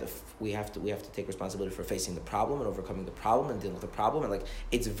we have to take responsibility for facing the problem and overcoming the problem and dealing with the problem. And like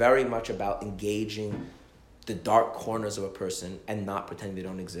it's very much about engaging the dark corners of a person and not pretending they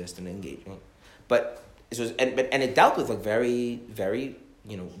don't exist and engaging. But it dealt with like very, very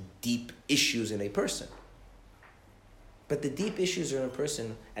deep issues in a person. But the deep issues in a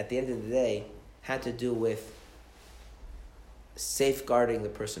person, at the end of the day, had to do with safeguarding the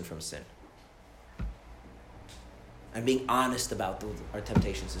person from sin. And being honest about our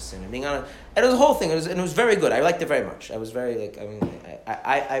temptations to sin. And being honest. And it was a whole thing. It was very good. I liked it very much. I was very,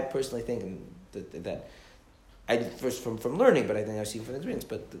 I personally think that I first from learning, but I think I've seen from experience.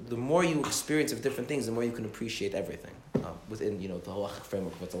 But the more you experience of different things, the more you can appreciate everything within, the whole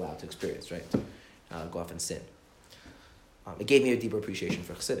framework of what's allowed to experience, right? Go off and sin. It gave me a deeper appreciation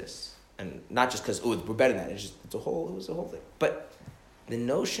for Chassidus, and not just because we're better than that. It was a whole thing. But the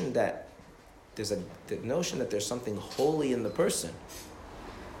notion that there's something holy in the person,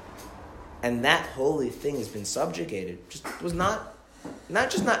 and that holy thing has been subjugated, just was not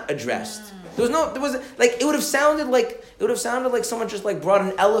addressed. It would have sounded like someone just like brought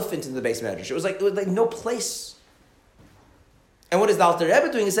an elephant into the base medrash. It was like no place. And what is the Alter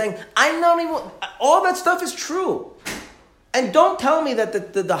Rebbe doing? Is saying, all that stuff is true. And don't tell me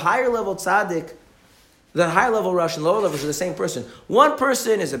that the higher level tzaddik, the higher level Rosh and lower levels are the same person. One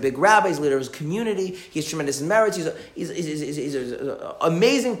person is a big rabbi, he's leader of his community, he has tremendous merits, he's an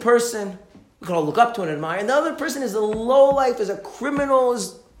amazing person we can all look up to and admire. And the other person is a lowlife, is a criminal.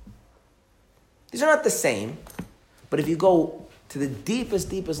 These are not the same. But if you go to the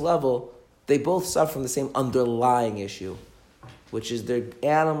deepest level, they both suffer from the same underlying issue, which is their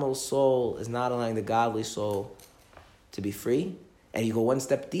animal soul is not allowing the godly soul to be free. And you go one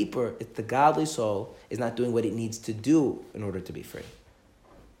step deeper, it's the godly soul is not doing what it needs to do in order to be free.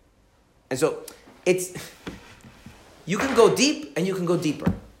 And so you can go deep and you can go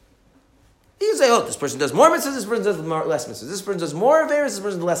deeper. You can say, this person does more mitzvahs, this person does less mitzvahs, this person does more averas, this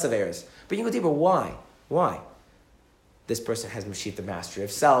person does less averas. But you can go deeper. Why? This person has achieved the mastery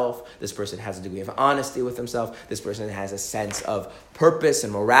of self. This person has a degree of honesty with himself. This person has a sense of purpose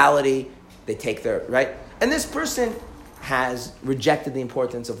and morality. They take right? And this person has rejected the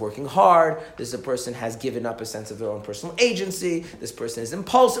importance of working hard. This person has given up a sense of their own personal agency. This person is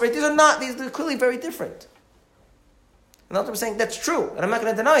impulsive. Right? They're clearly very different. And I'm saying that's true, and I'm not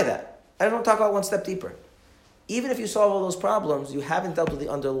going to deny that. I don't talk about one step deeper. Even if you solve all those problems, you haven't dealt with the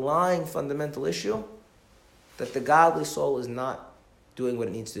underlying fundamental issue that the godly soul is not doing what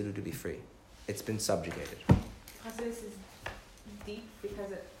it needs to do to be free. It's been subjugated. Chassidus is deep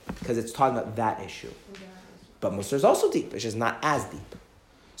because it's talking about that issue. But Musar is also deep. It's just not as deep.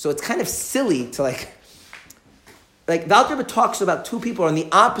 So it's kind of silly to like the Alter Rebbe talks about two people on the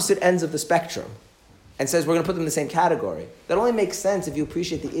opposite ends of the spectrum and says we're going to put them in the same category. That only makes sense if you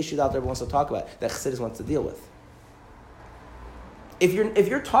appreciate the issue the Alter Rebbe wants to talk about, that Chassidus wants to deal with. If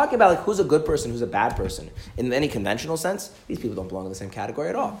you're talking about who's a good person, who's a bad person, in any conventional sense, these people don't belong in the same category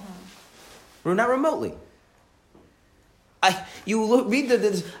at all. Mm-hmm. Not remotely. Read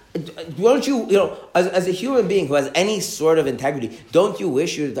this. Don't you, as a human being who has any sort of integrity, don't you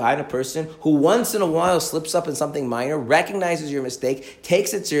wish you're the kind of person who once in a while slips up in something minor, recognizes your mistake,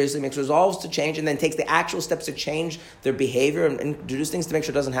 takes it seriously, makes resolves to change, and then takes the actual steps to change their behavior and do things to make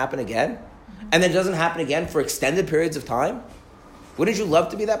sure it doesn't happen again? And then it doesn't happen again for extended periods of time? Wouldn't you love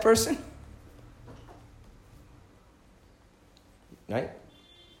to be that person? Right?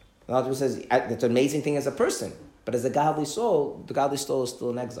 A lot of people says that's an amazing thing as a person. But as a godly soul, the godly soul is still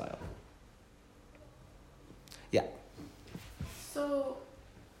in exile. Yeah. So,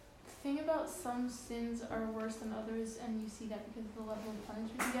 the thing about some sins are worse than others, and you see that because of the level of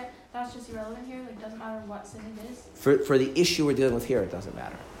punishment you get, that's just irrelevant here. Like, it doesn't matter what sin it is. For the issue we're dealing with here, it doesn't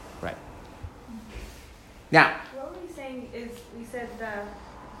matter. Right. Now. What we're saying is, we said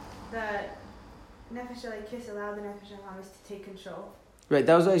the Nefesh Elokis allowed the Nefesh Hamas to take control. Right,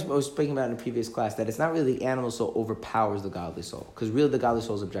 that was what I was speaking about in a previous class, that it's not really the animal soul overpowers the godly soul, because really the godly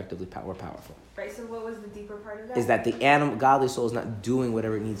soul is objectively more powerful. Right, so what was the deeper part of that? Is that the godly soul is not doing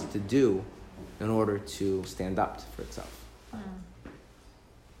whatever it needs to do in order to stand up for itself.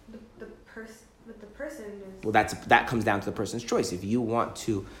 The person is... Well, that comes down to the person's choice. If you want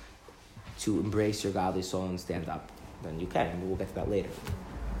to embrace your godly soul and stand up, then you can, and we'll get to that later.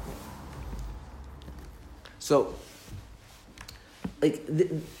 So...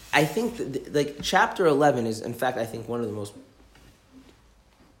 I think that, chapter 11 is, in fact, I think one of the most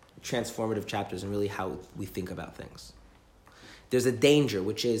transformative chapters in really how we think about things. There's a danger,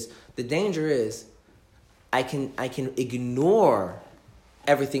 which is, the danger is I can ignore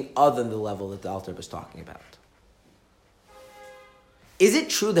everything other than the level that the Alter was talking about. Is it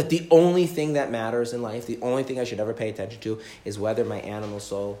true that the only thing that matters in life, the only thing I should ever pay attention to, is whether my animal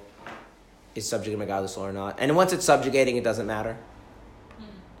soul is subjugating my godly soul or not? And once it's subjugating, it doesn't matter?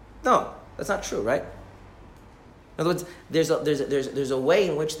 No, that's not true, right? In other words, there's a way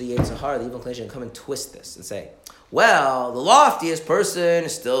in which the Yetzer Hara, the evil inclination, can come and twist this and say, well, the loftiest person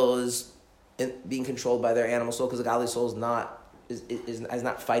is being controlled by their animal soul because the godly soul is not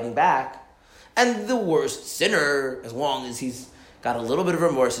fighting back, and the worst sinner, as long as he's got a little bit of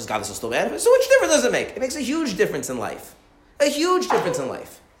remorse, his godly soul still manifests. So which difference does it make? It makes a huge difference in life. A huge difference in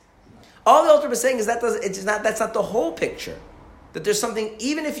life. All the Alter is saying is that's not the whole picture. That there's something,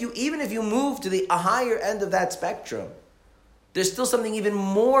 even if you move to the higher end of that spectrum, there's still something even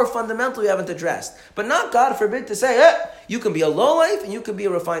more fundamental you haven't addressed. But not, God forbid, to say, you can be a lowlife and you can be a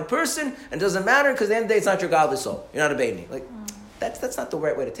refined person, and it doesn't matter because at the end of the day it's not your godly soul. You're not a baby. That's not the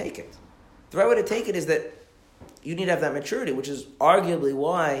right way to take it. The right way to take it is that you need to have that maturity, which is arguably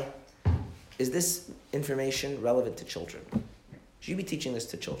why is this information relevant to children? Should you be teaching this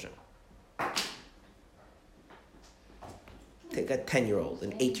to children? Take a 10-year-old,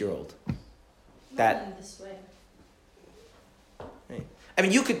 an 8-year-old. Not in this way. Right. I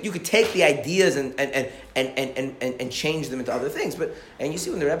mean, you could take the ideas and change them into other things, and you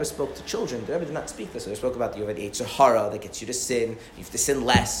see when the Rebbe spoke to children, the Rebbe did not speak this way. They spoke about you have an Yetzer Hara that gets you to sin. You have to sin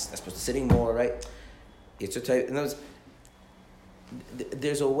less. That's supposed to sinning more, right?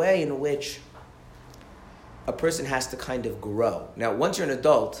 There's a way in which a person has to kind of grow. Now, once you're an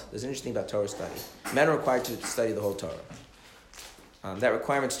adult, there's an interesting thing about Torah study. Men are required to study the whole Torah. That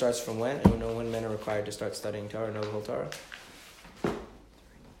requirement starts from when? Anyone know when men are required to start studying Torah, know the whole Torah?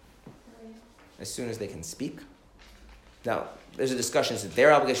 As soon as they can speak. Now, there's a discussion. Is it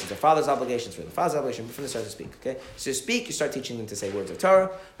their obligations, their father's obligations, for the father's obligation, before they start to speak. Okay, so to speak, you start teaching them to say words of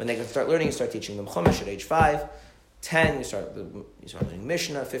Torah. When they can start learning, you start teaching them Chumash at age 5. 10, you start learning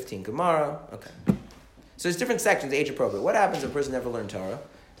Mishnah. 15, Gemara. Okay. So there's different sections, age appropriate. What happens if a person never learned Torah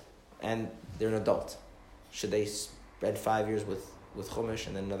and they're an adult? Should they spend 5 years with Chumash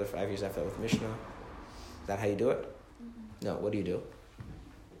and then another 5 years after that with Mishnah? Is that how you do it? Mm-hmm. No. What do? You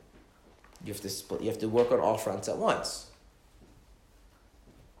have to split. You have to work on all fronts at once.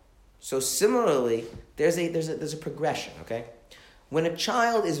 So similarly, there's a progression. Okay, when a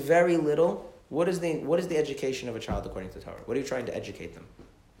child is very little, what is the education of a child according to Torah? What are you trying to educate them?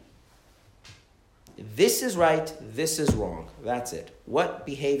 This is right. This is wrong. That's it. What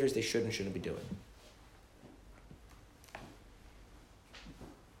behaviors they should and shouldn't be doing.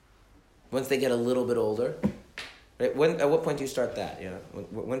 Once they get a little bit older, right? At what point do you start that?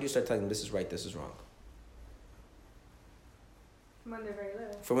 When do you start telling them this is right, this is wrong? When they're very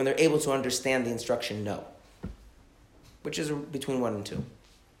little. From when they're able to understand the instruction no, which is between 1 and 2.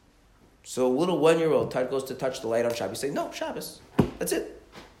 So a little 1-year-old goes to touch the light on Shabbos. You say no, Shabbos. That's it.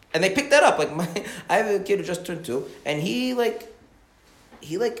 And they pick that up. I have a kid who just turned 2, and he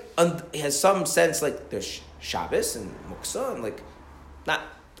has some sense there's Shabbos and Muksa and not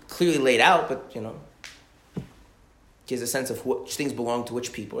clearly laid out, but He has a sense of which things belong to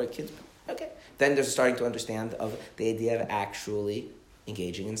which people, right? Kids, okay. Then they're starting to understand of the idea of actually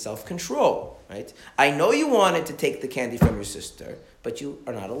engaging in self-control, right? I know you wanted to take the candy from your sister, but you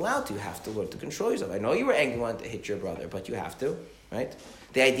are not allowed to. You have to learn to control yourself. I know you were angry, wanted to hit your brother, but you have to, right?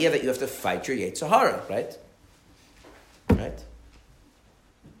 The idea that you have to fight your Yetzer Hara, right? Right?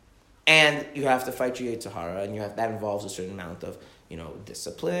 And you have to fight your Yetzer Hara, and that involves a certain amount of,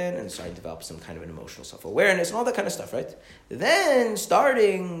 discipline, and starting to develop some kind of an emotional self-awareness, and all that kind of stuff, right? Then,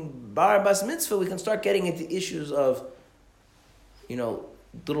 starting Bar Bas Mitzvah, we can start getting into issues of,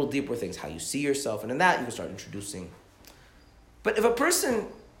 little deeper things, how you see yourself, and in that, you can start introducing. But if a person,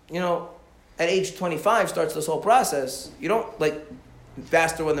 at age 25 starts this whole process, you don't,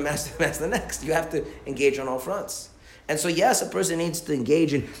 faster one the master the next. You have to engage on all fronts. And so, yes, a person needs to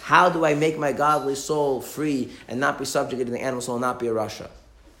engage in how do I make my godly soul free and not be subjugated to the animal soul and not be a rasha.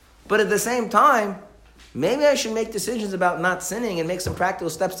 But at the same time, maybe I should make decisions about not sinning and make some practical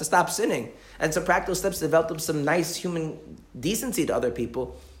steps to stop sinning and some practical steps to develop some nice human decency to other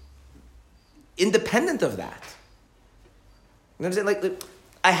people, independent of that. You know what I'm saying?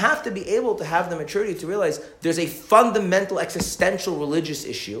 I have to be able to have the maturity to realize there's a fundamental existential religious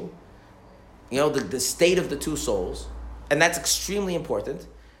issue, the state of the two souls, and that's extremely important.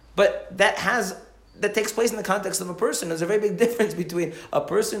 But that takes place in the context of a person. There's a very big difference between a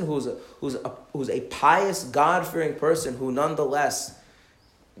person who's a pious, God-fearing person who nonetheless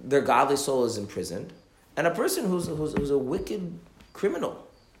their godly soul is imprisoned, and a person who's a wicked criminal.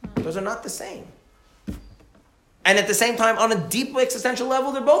 Those are not the same. And at the same time, on a deep existential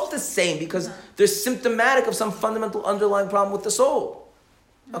level, they're both the same because they're symptomatic of some fundamental underlying problem with the soul.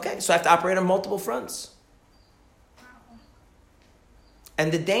 Okay, so I have to operate on multiple fronts.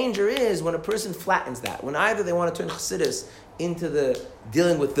 And the danger is when a person flattens that, when either they want to turn Chassidus into the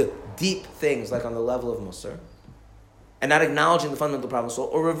dealing with the deep things, like on the level of Musar, and not acknowledging the fundamental problem of the soul,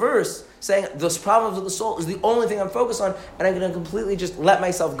 or reverse, saying those problems of the soul is the only thing I'm focused on, and I'm going to completely just let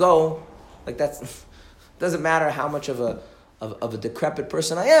myself go. That's doesn't matter how much of a decrepit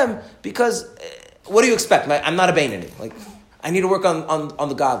person I am, because what do you expect? I'm not a Beinoni. I need to work on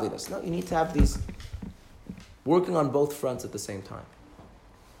the godliness. No, you need to have these working on both fronts at the same time.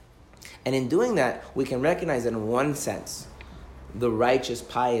 And in doing that, we can recognize that in one sense, the righteous,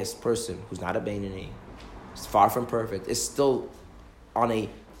 pious person who's not a Beinoni, is far from perfect, is still on a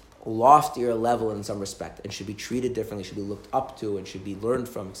loftier level in some respect and should be treated differently, should be looked up to, and should be learned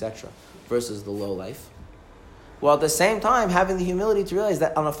from, etc., versus the low life. While at the same time, having the humility to realize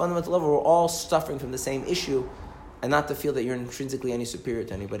that on a fundamental level, we're all suffering from the same issue, and not to feel that you're intrinsically any superior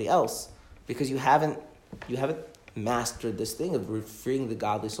to anybody else, because you haven't mastered this thing of freeing the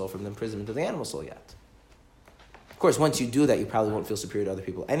godly soul from the imprisonment of the animal soul yet. Of course, once you do that, you probably won't feel superior to other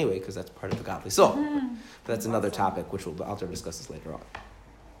people anyway, because that's part of the godly soul. But that's another topic, which I'll discuss this later on.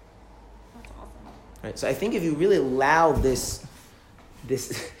 That's awesome. Right? So I think if you really allow this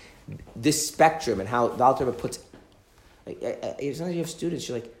spectrum and how the Alter Rebbe puts, sometimes you have students,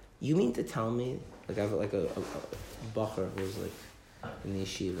 you're like, you mean to tell me, I have a bacher who's in the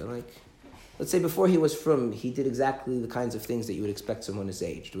yeshiva, I'm let's say before he was he did exactly the kinds of things that you would expect someone his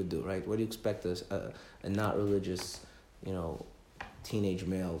age would do, right? What do you expect a not religious, teenage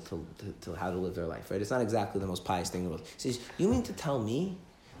male to how to live their life, right? It's not exactly the most pious thing in the world. He says, you mean to tell me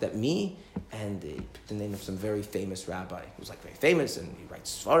that me and the name of some very famous rabbi who's very famous and he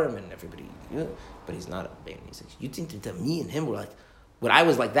writes svarim and everybody, but he's not a baby. He says, you think that me and him were when I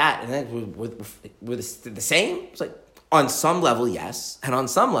was like that and then we're the same? It's on some level, yes, and on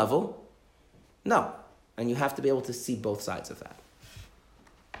some level, no. And you have to be able to see both sides of that.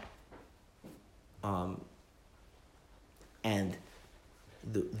 And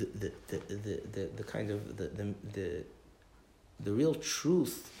the kind of the real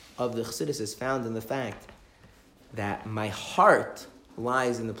truth of the Chassidus is found in the fact that my heart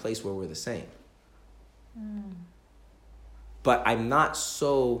lies in the place where we're the same. But I'm not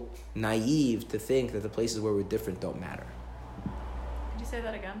so naive to think that the places where we're different don't matter. Could you say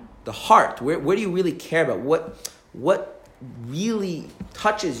that again? The heart, where do you really care about? What really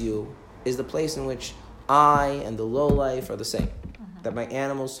touches you is the place in which I and the low life are the same. That my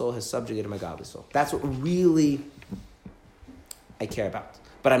animal soul has subjugated my godly soul. That's what really I care about.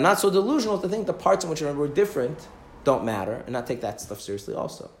 But I'm not so delusional to think the parts in which we're different don't matter and not take that stuff seriously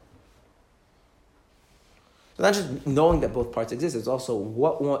also. So not just knowing that both parts exist, it's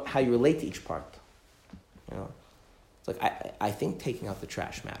also how you relate to each part. It's I think taking out the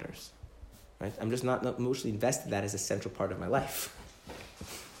trash matters. Right? I'm just not emotionally invested in that as a central part of my life.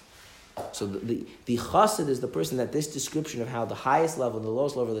 So the chassid is the person that this description of how the highest level and the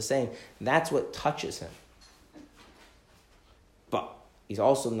lowest level are the same, that's what touches him. he's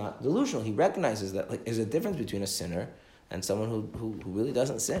also not delusional. He recognizes that there's a difference between a sinner and someone who really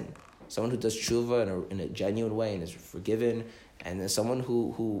doesn't sin. Someone who does teshuvah in a genuine way and is forgiven, and then someone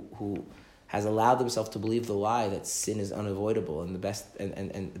who has allowed themselves to believe the lie that sin is unavoidable and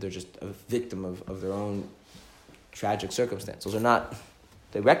and they're just a victim of their own tragic circumstance. Those are not,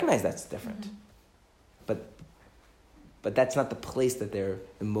 they recognize that's different. But that's not the place that they're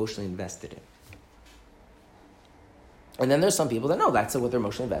emotionally invested in. And then there's some people that know that's what they're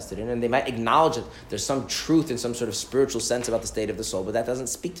emotionally invested in, and they might acknowledge that there's some truth in some sort of spiritual sense about the state of the soul, but that doesn't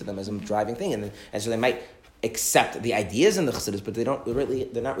speak to them as a driving thing. And so they might accept the ideas in the Chassidus, but they're not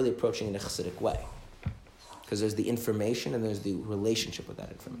really approaching it in a Chassidic way. Because there's the information and there's the relationship with that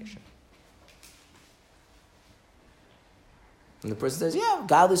information. And the person says, yeah,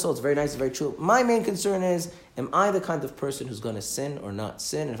 godly soul, it's very nice, it's very true. My main concern is, am I the kind of person who's going to sin or not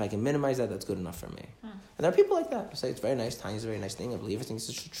sin? And if I can minimize that, that's good enough for me. And there are people like that who say, it's very nice, Tanya's a very nice thing, I believe everything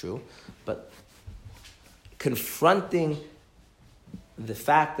is true. But confronting the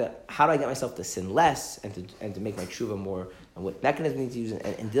fact that, how do I get myself to sin less and to make my teshuvah more, and what mechanism I need to use,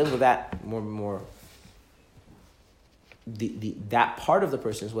 and dealing with that more, that part of the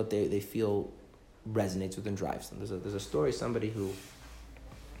person is what they feel resonates with and drives them. There's a story, somebody who,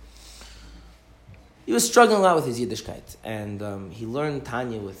 he was struggling a lot with his Yiddishkeit, and he learned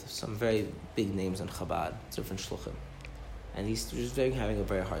Tanya with some very big names in Chabad, different shluchim, and he's just having a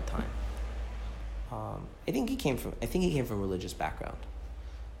very hard time. I think he came from a religious background,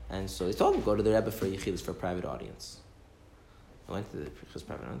 and so they told him, go to the Rebbe for yichidus, for a private audience. I went to the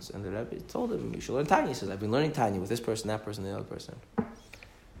private audience, and the Rebbe told him, you should learn Tanya. He says, I've been learning Tanya with this person, that person, the other person.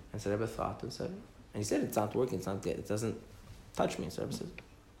 And so the Rebbe thought and said, and he said, it's not working, it's not good, it doesn't touch me. So the Rebbe said,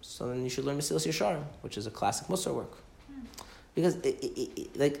 so then you should learn Mesilas Yesharim, which is a classic Musar work. Because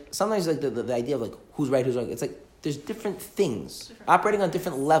sometimes the idea of who's right, who's wrong, it's there's different things operating on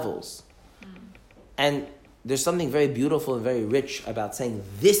different levels. And there's something very beautiful and very rich about saying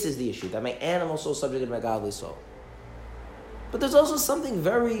this is the issue, that my animal soul is subject to my godly soul. But there's also something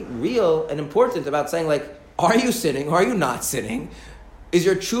very real and important about saying are you sinning or are you not sinning? Is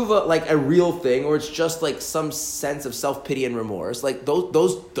your teshuvah a real thing, or it's just some sense of self-pity and remorse?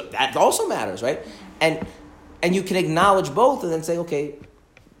 That also matters, right? And you can acknowledge both and then say, okay,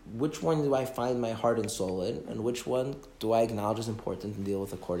 which one do I find my heart and soul in, and which one do I acknowledge is important and deal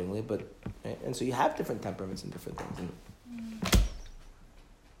with accordingly? But right? And so you have different temperaments and different things. And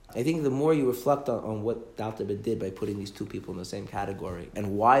I think the more you reflect on what Dr. Bid did by putting these two people in the same category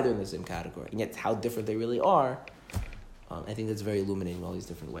and why they're in the same category, and yet how different they really are, I think that's very illuminating in all these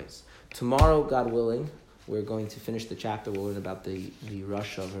different ways. Tomorrow, God willing, we're going to finish the chapter. We'll learn about the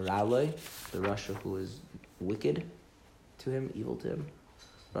Rasha of Haraloi, the Rasha who is wicked to him, evil to him.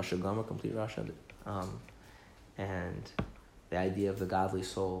 Rasha Gomer, complete Rasha. And the idea of the godly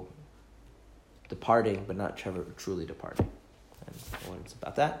soul departing, but not truly departing. And we'll learn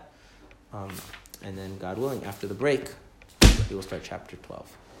about that. And then, God willing, after the break, we will start chapter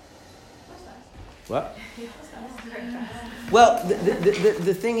 12. What? Well,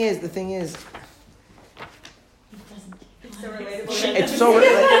 the thing is, It's so relatable. it's so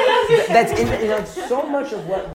that's so much of what